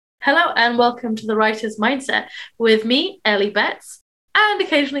Hello and welcome to the Writer's Mindset with me, Ellie Betts, and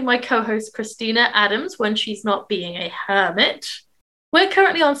occasionally my co-host Christina Adams when she's not being a hermit. We're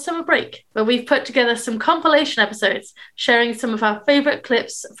currently on summer break, but we've put together some compilation episodes sharing some of our favourite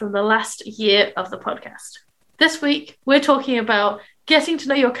clips from the last year of the podcast. This week, we're talking about getting to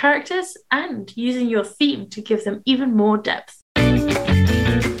know your characters and using your theme to give them even more depth.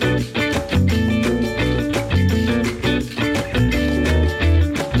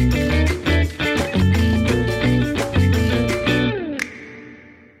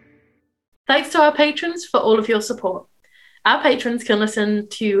 Thanks to our patrons for all of your support. Our patrons can listen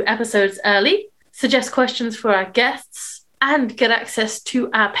to episodes early, suggest questions for our guests, and get access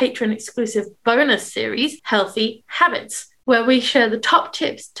to our patron-exclusive bonus series, Healthy Habits, where we share the top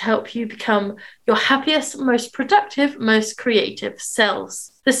tips to help you become your happiest, most productive, most creative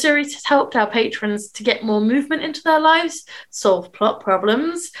selves. The series has helped our patrons to get more movement into their lives, solve plot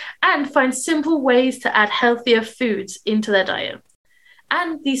problems, and find simple ways to add healthier foods into their diet.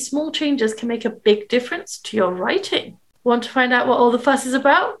 And these small changes can make a big difference to your writing. Want to find out what all the fuss is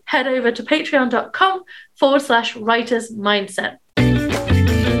about? Head over to patreon.com/writers mindset.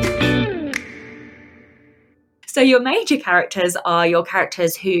 So your major characters are your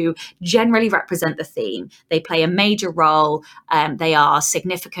characters who generally represent the theme. They play a major role. They are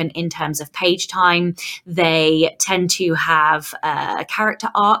significant in terms of page time. They tend to have character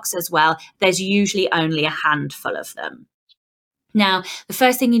arcs as well. There's usually only a handful of them. Now, the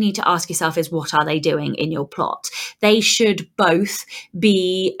first thing you need to ask yourself is, what are they doing in your plot? They should both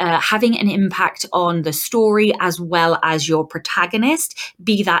be having an impact on the story as well as your protagonist,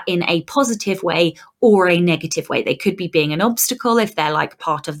 be that in a positive way or a negative way. They could be being an obstacle if they're like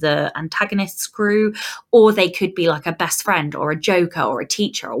part of the antagonist's crew, or they could be like a best friend or a joker or a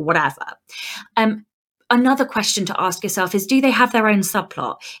teacher or whatever. Another question to ask yourself is, do they have their own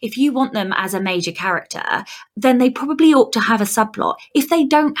subplot? If you want them as a major character, then they probably ought to have a subplot. If they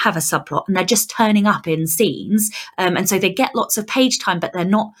don't have a subplot and they're just turning up in scenes, and so they get lots of page time, but they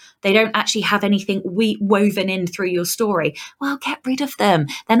don't actually have anything woven in through your story, well, get rid of them.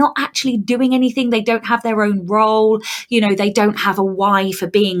 They're not actually doing anything. They don't have their own role. They don't have a why for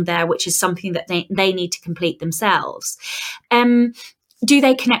being there, which is something that they need to complete themselves. Do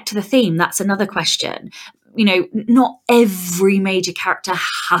they connect to the theme? That's another question. Not every major character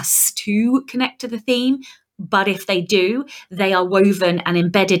has to connect to the theme, but if they do, they are woven and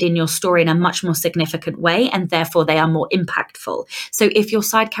embedded in your story in a much more significant way, and therefore they are more impactful. So if your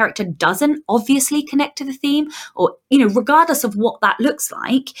side character doesn't obviously connect to the theme, or, regardless of what that looks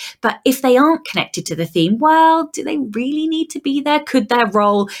like, but if they aren't connected to the theme, well, do they really need to be there? Could their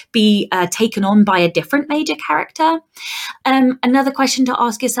role be taken on by a different major character? Another question to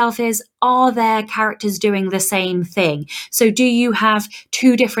ask yourself is, are their characters doing the same thing? So do you have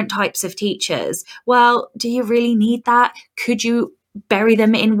two different types of teachers? Well, do you really need that? Could you bury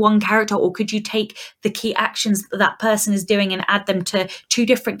them in one character, or could you take the key actions that person is doing and add them to two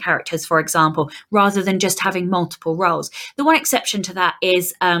different characters, for example, rather than just having multiple roles? The one exception to that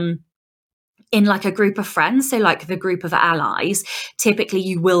is in like a group of friends, so like the group of allies, typically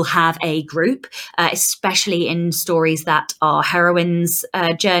you will have a group, especially in stories that are heroines'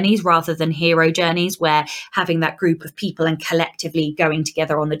 journeys rather than hero journeys, where having that group of people and collectively going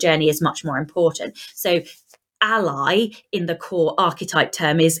together on the journey is much more important. So ally in the core archetype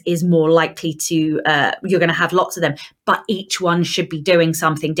term is more likely to, you're going to have lots of them, but each one should be doing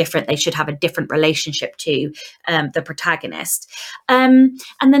something different. They should have a different relationship to the protagonist. And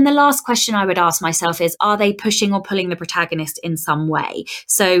then the last question I would ask myself is, are they pushing or pulling the protagonist in some way?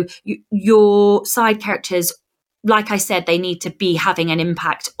 So your side characters, like I said, they need to be having an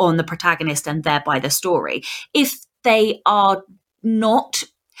impact on the protagonist and thereby the story. If they are not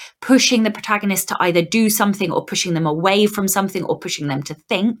pushing the protagonist to either do something, or pushing them away from something, or pushing them to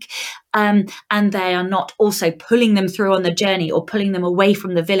think, and they are not also pulling them through on the journey, or pulling them away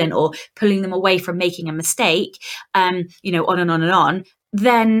from the villain, or pulling them away from making a mistake, on and on and on,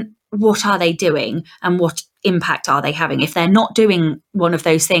 then what are they doing and what impact are they having? If they're not doing one of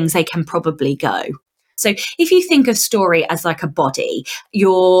those things, they can probably go. So if you think of story as like a body,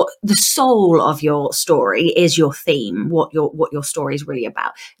 the soul of your story is your theme, what your story is really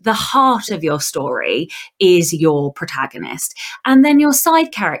about. The heart of your story is your protagonist. And then your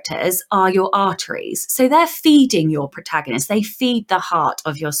side characters are your arteries. So they're feeding your protagonist. They feed the heart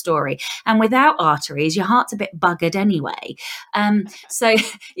of your story. And without arteries, your heart's a bit buggered anyway. So,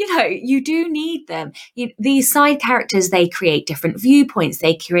 you do need them. These side characters, they create different viewpoints.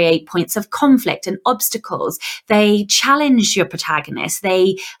 They create points of conflict and obstacles obstacles. They challenge your protagonist.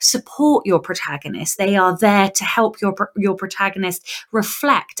 They support your protagonist. They are there to help your protagonist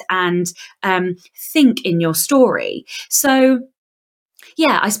reflect and think in your story. So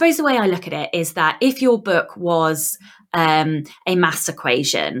yeah, I suppose the way I look at it is that if your book was a maths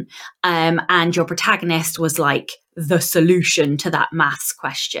equation and your protagonist was like the solution to that maths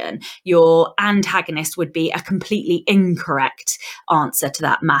question, your antagonist would be a completely incorrect answer to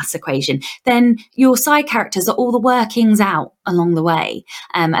that maths equation, then your side characters are all the workings out along the way,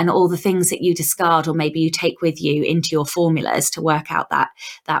 and all the things that you discard or maybe you take with you into your formulas to work out that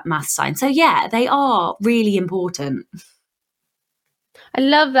maths sign. So yeah, they are really important. I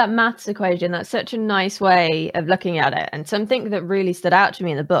love that maths equation. That's such a nice way of looking at it. And something that really stood out to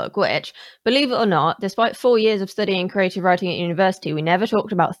me in the book, which, believe it or not, despite 4 years of studying creative writing at university, we never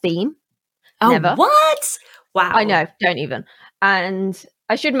talked about theme. Oh, never. What? Wow. I know, don't even. And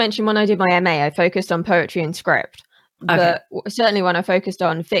I should mention, when I did my MA, I focused on poetry and script. Okay. But certainly when I focused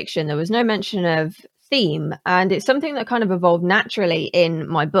on fiction, there was no mention of theme. And it's something that kind of evolved naturally in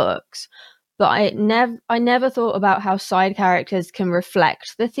my books. But I never thought about how side characters can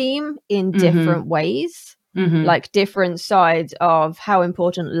reflect the theme in different ways, like different sides of how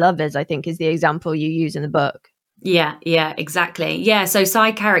important love is, I think, is the example you use in the book. Yeah, exactly. Yeah, so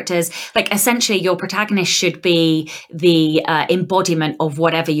side characters, like essentially your protagonist should be the embodiment of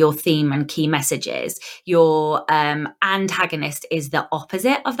whatever your theme and key message is. Your antagonist is the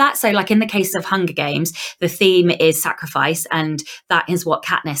opposite of that. So like in the case of Hunger Games, the theme is sacrifice, and that is what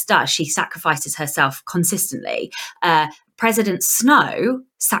Katniss does. She sacrifices herself consistently. President Snow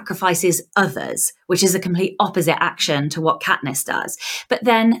sacrifices others, which is a complete opposite action to what Katniss does. But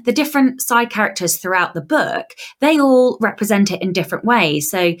then the different side characters throughout the book, they all represent it in different ways.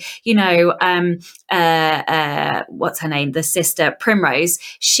 So, you know, what's her name? The sister Primrose,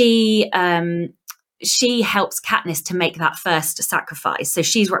 she helps Katniss to make that first sacrifice. So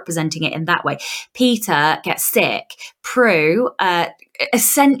she's representing it in that way. Peter gets sick. Prue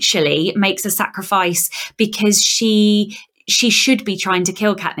essentially makes a sacrifice because she should be trying to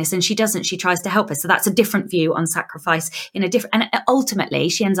kill Katniss and she doesn't. She tries to help her. So that's a different view on sacrifice in a different, and ultimately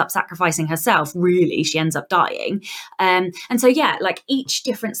she ends up sacrificing herself. Really, she ends up dying. And so, yeah, like each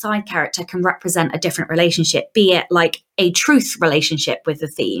different side character can represent a different relationship, be it like a truth relationship with the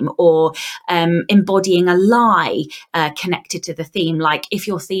theme or embodying a lie connected to the theme. Like if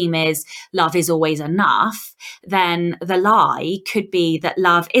your theme is love is always enough, then the lie could be that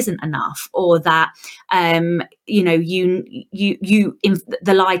love isn't enough, or that you know,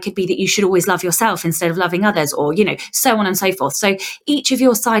 the lie could be that you should always love yourself instead of loving others, or, you know, so on and so forth. So each of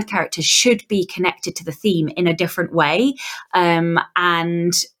your side characters should be connected to the theme in a different way.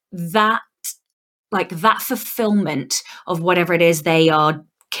 And that, like that fulfillment of whatever it is they are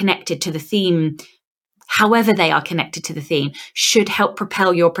connected to the theme, however they are connected to the theme, should help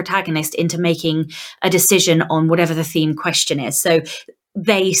propel your protagonist into making a decision on whatever the theme question is. So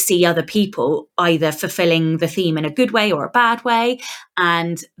they see other people either fulfilling the theme in a good way or a bad way,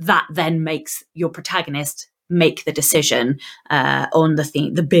 and that then makes your protagonist make the decision on the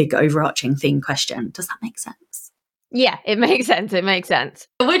theme, the big overarching theme question. Does that make sense? Yeah, it makes sense. It makes sense.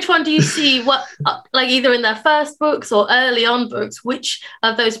 Which one do you see, what, like either in their first books or early on books, which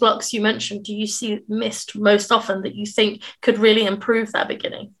of those blocks you mentioned do you see missed most often that you think could really improve that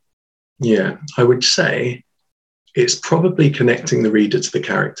beginning? Yeah, I would say it's probably connecting the reader to the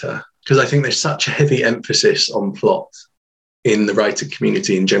character, because I think there's such a heavy emphasis on plot in the writer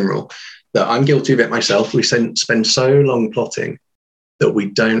community in general that I'm guilty of it myself. We spend so long plotting that we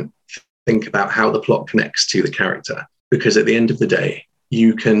don't think about how the plot connects to the character, because at the end of the day,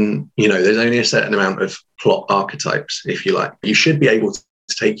 you can, you know, there's only a certain amount of plot archetypes, if you like. You should be able to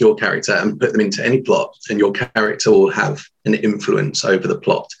take your character and put them into any plot, and your character will have an influence over the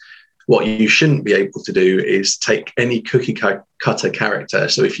plot. What you shouldn't be able to do is take any cookie cutter character.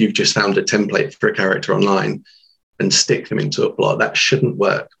 So if you've just found a template for a character online and stick them into a plot, that shouldn't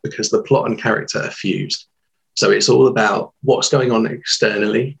work, because the plot and character are fused. So it's all about what's going on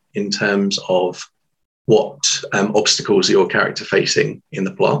externally in terms of what obstacles are your character facing in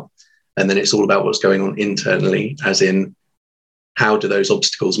the plot. And then it's all about what's going on internally, as in how do those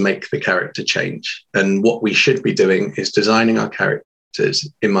obstacles make the character change? And what we should be doing is designing our characters,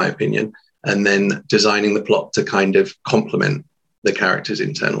 in my opinion, and then designing the plot to kind of complement the character's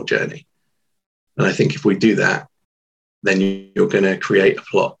internal journey. And I think if we do that, then you're going to create a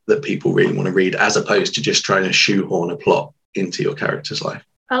plot that people really want to read, as opposed to just trying to shoehorn a plot into your character's life.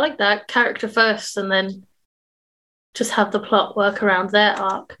 I like that. Character first and then just have the plot work around their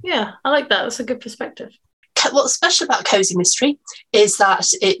arc. Yeah, I like that. That's a good perspective. What's special about Cozy Mystery is that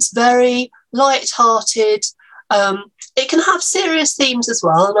it's very light-hearted. It can have serious themes as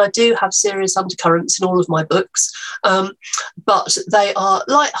well, and I do have serious undercurrents in all of my books, but they are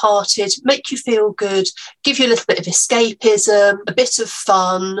light-hearted, make you feel good, give you a little bit of escapism, a bit of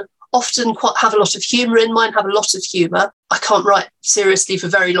fun, often have a lot of humour in. Mine have a lot of humour. I can't write seriously for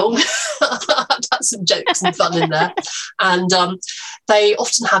very long. I've had some jokes and fun in there. And they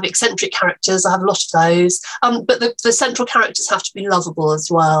often have eccentric characters. I have a lot of those. But the central characters have to be lovable as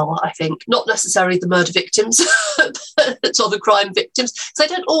well, I think. Not necessarily the murder victims or the crime victims. So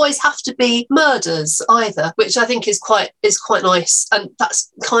they don't always have to be murders either, which I think is quite nice. And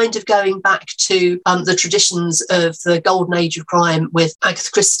that's kind of going back to the traditions of the golden age of crime with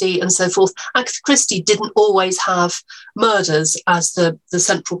Agatha Christie and so forth. Agatha Christie didn't always have murders as the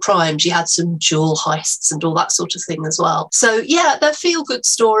central crime. She had some jewel heists and all that sort of thing as well. So yeah, they're feel-good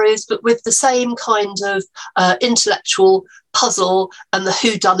stories, but with the same kind of intellectual puzzle and the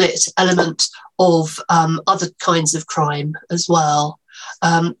whodunit element of other kinds of crime as well.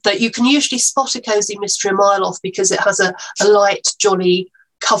 That you can usually spot a cosy mystery a mile off because it has a light, jolly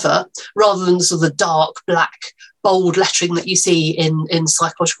cover rather than sort of the dark, black, bold lettering that you see in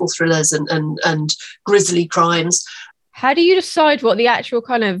psychological thrillers and grisly crimes. How do you decide what the actual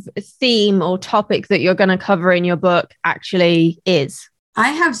kind of theme or topic that you're going to cover in your book actually is? I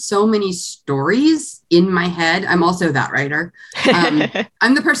have so many stories in my head. I'm also that writer.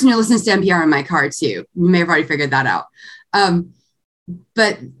 I'm the person who listens to NPR in my car too. You may have already figured that out.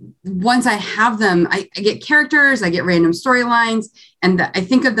 But once I have them, I get characters, I get random storylines, and I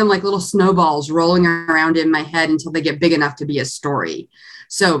think of them like little snowballs rolling around in my head until they get big enough to be a story.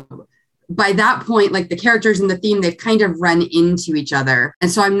 So by that point, like the characters and the theme, they've kind of run into each other.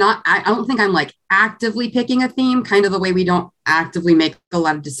 And so I don't think I'm like actively picking a theme, kind of the way we don't actively make a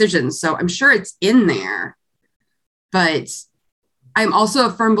lot of decisions. So I'm sure it's in there, but I'm also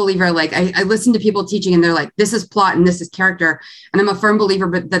a firm believer, like I listen to people teaching and they're like, this is plot and this is character. And I'm a firm believer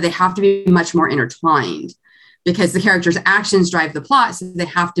that they have to be much more intertwined because the character's actions drive the plot. So they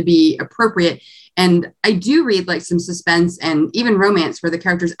have to be appropriate. And I do read like some suspense and even romance where the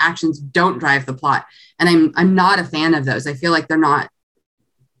character's actions don't drive the plot. And I'm not a fan of those. I feel like they're not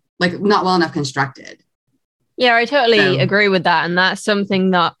well enough constructed. Yeah, I totally agree with that. And that's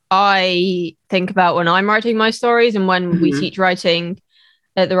something that I think about when I'm writing my stories and when we teach writing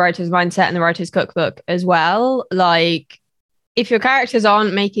at the Writer's Mindset and the Writer's Cookbook as well. Like, if your characters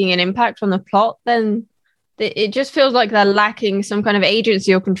aren't making an impact on the plot, then it just feels like they're lacking some kind of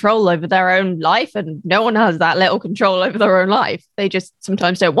agency or control over their own life. And no one has that little control over their own life. They just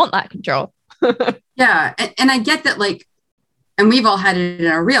sometimes don't want that control. Yeah. And I get that, like, and we've all had it in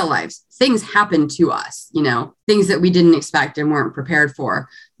our real lives. Things happen to us, things that we didn't expect and weren't prepared for,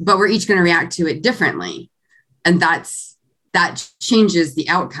 but we're each going to react to it differently. And that changes the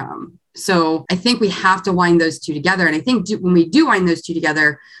outcome. So I think we have to wind those two together. And I think when we do wind those two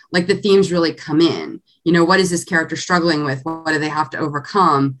together, like the themes really come in. What is this character struggling with? What do they have to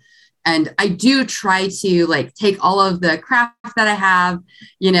overcome? And I do try to like take all of the craft that I have,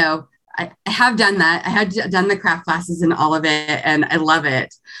 I have done that. I had done the craft classes and all of it, and I love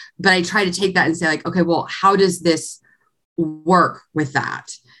it. But I try to take that and say like, okay, well, how does this work with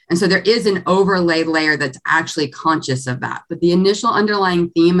that? And so there is an overlay layer that's actually conscious of that. But the initial underlying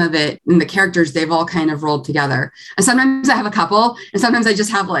theme of it and the characters, they've all kind of rolled together. And sometimes I have a couple, and sometimes I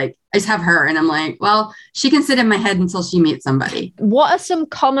just have her, and I'm like, well, she can sit in my head until she meets somebody. What are some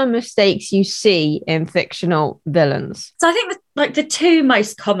common mistakes you see in fictional villains? So I think the two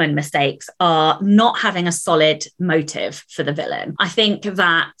most common mistakes are not having a solid motive for the villain. I think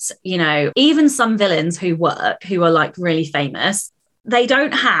that, even some villains who are like really famous, they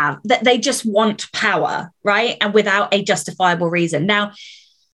don't have that. They just want power, right? And without a justifiable reason. Now,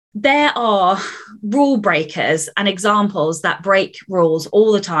 there are rule breakers and examples that break rules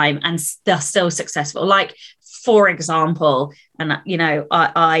all the time and they're still successful. Like, for example, and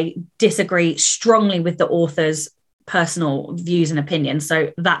I disagree strongly with the author's personal views and opinions,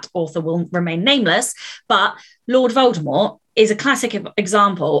 so that author will remain nameless. But Lord Voldemort is a classic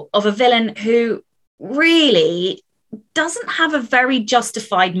example of a villain who really doesn't have a very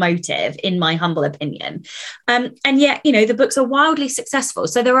justified motive, in my humble opinion. And yet, the books are wildly successful.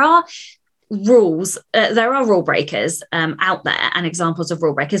 So there are rules, there are rule breakers out there and examples of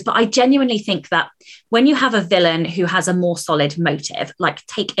rule breakers. But I genuinely think that when you have a villain who has a more solid motive, like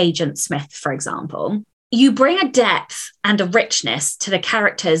take Agent Smith, for example, you bring a depth and a richness to the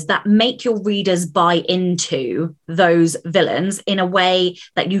characters that make your readers buy into those villains in a way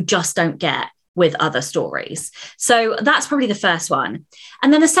that you just don't get with other stories. So that's probably the first one.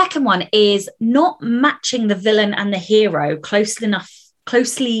 And then the second one is not matching the villain and the hero close enough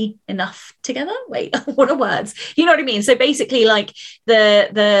closely enough together. Wait, what are words? You know what I mean? So basically, like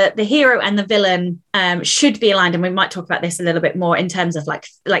the hero and the villain should be aligned, and we might talk about this a little bit more in terms of like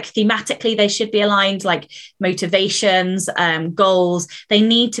thematically they should be aligned, like motivations, goals. They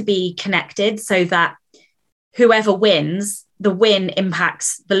need to be connected so that whoever wins, the win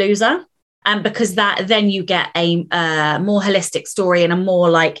impacts the loser, and because that then you get a more holistic story and a more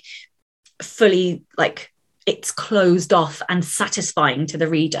like fully like it's closed off and satisfying to the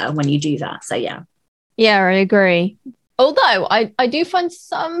reader when you do that. So yeah I agree. Although I do find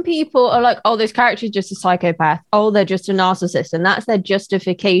some people are like, oh, this character is just a psychopath, oh, they're just a narcissist, and that's their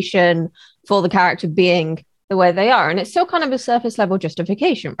justification for the character being the way they are, and it's still kind of a surface level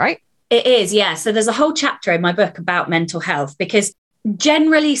justification, right? It is, yeah. So there's a whole chapter in my book about mental health, because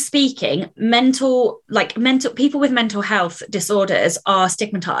generally speaking, mental people with mental health disorders are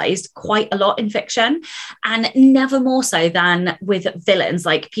stigmatized quite a lot in fiction, and never more so than with villains.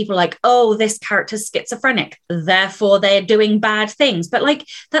 Like people like, oh, this character's schizophrenic, therefore they're doing bad things. But like,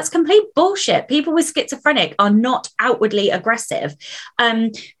 that's complete bullshit. People with schizophrenic are not outwardly aggressive.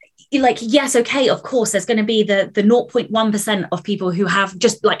 Like, yes, okay, of course, there's going to be the 0.1% of people who have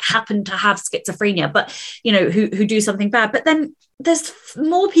just like happen to have schizophrenia, but you know, who do something bad. But then there's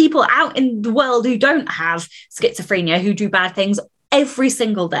more people out in the world who don't have schizophrenia, who do bad things every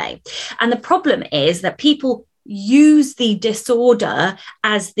single day. And the problem is that people use the disorder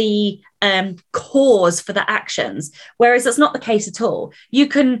as the cause for the actions, whereas that's not the case at all. You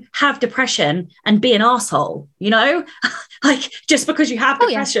can have depression and be an asshole, you know. Like, just because you have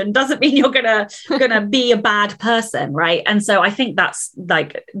depression doesn't mean you're gonna be a bad person, right? And so I think that's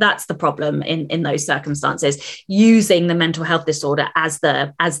the problem in those circumstances, using the mental health disorder as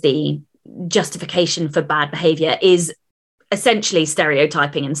the justification for bad behavior is essentially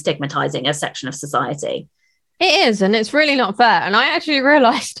stereotyping and stigmatizing a section of society. It is, and it's really not fair. And I actually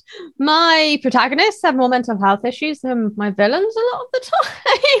realized my protagonists have more mental health issues than my villains a lot of the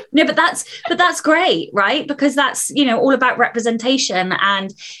time. No, but that's great, right? Because that's, you know, all about representation,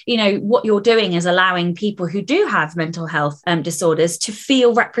 and you know what you're doing is allowing people who do have mental health disorders to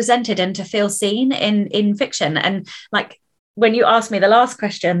feel represented and to feel seen in fiction. And like, when you asked me the last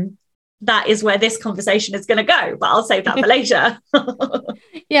question, that is where this conversation is going to go, but I'll save that for later.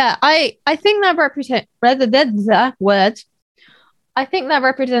 Yeah, I think that I think that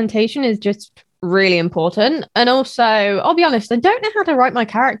representation is just really important. And also, I'll be honest, I don't know how to write my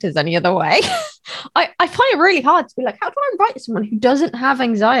characters any other way. I find it really hard to be like, how do I write someone who doesn't have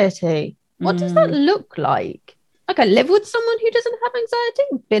anxiety? What does that look like? Like, I live with someone who doesn't have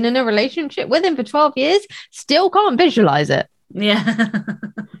anxiety, been in a relationship with him for 12 years, still can't visualize it. Yeah.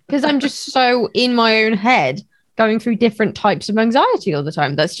 Because I'm just so in my own head going through different types of anxiety all the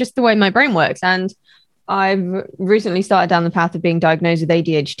time. That's just the way my brain works. And I've recently started down the path of being diagnosed with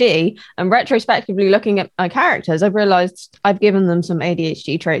ADHD, and retrospectively looking at my characters, I've realized I've given them some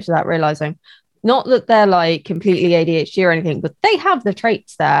ADHD traits without realizing. Not that they're like completely ADHD or anything, but they have the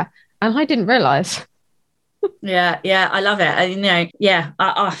traits there, and I didn't realize. Yeah, I love it. You know, yeah,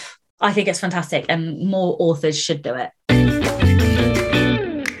 I think it's fantastic, and more authors should do it.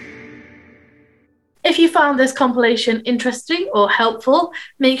 If you found this compilation interesting or helpful,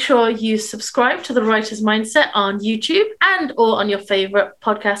 make sure you subscribe to The Writer's Mindset on YouTube and or on your favorite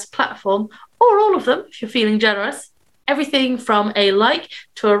podcast platform, or all of them if you're feeling generous. Everything from a like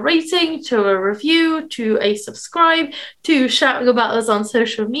to a rating to a review to a subscribe to shouting about us on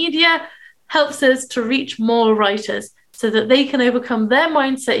social media helps us to reach more writers so that they can overcome their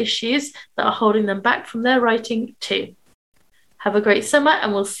mindset issues that are holding them back from their writing too. Have a great summer,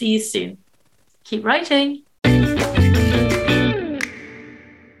 and we'll see you soon. Keep writing.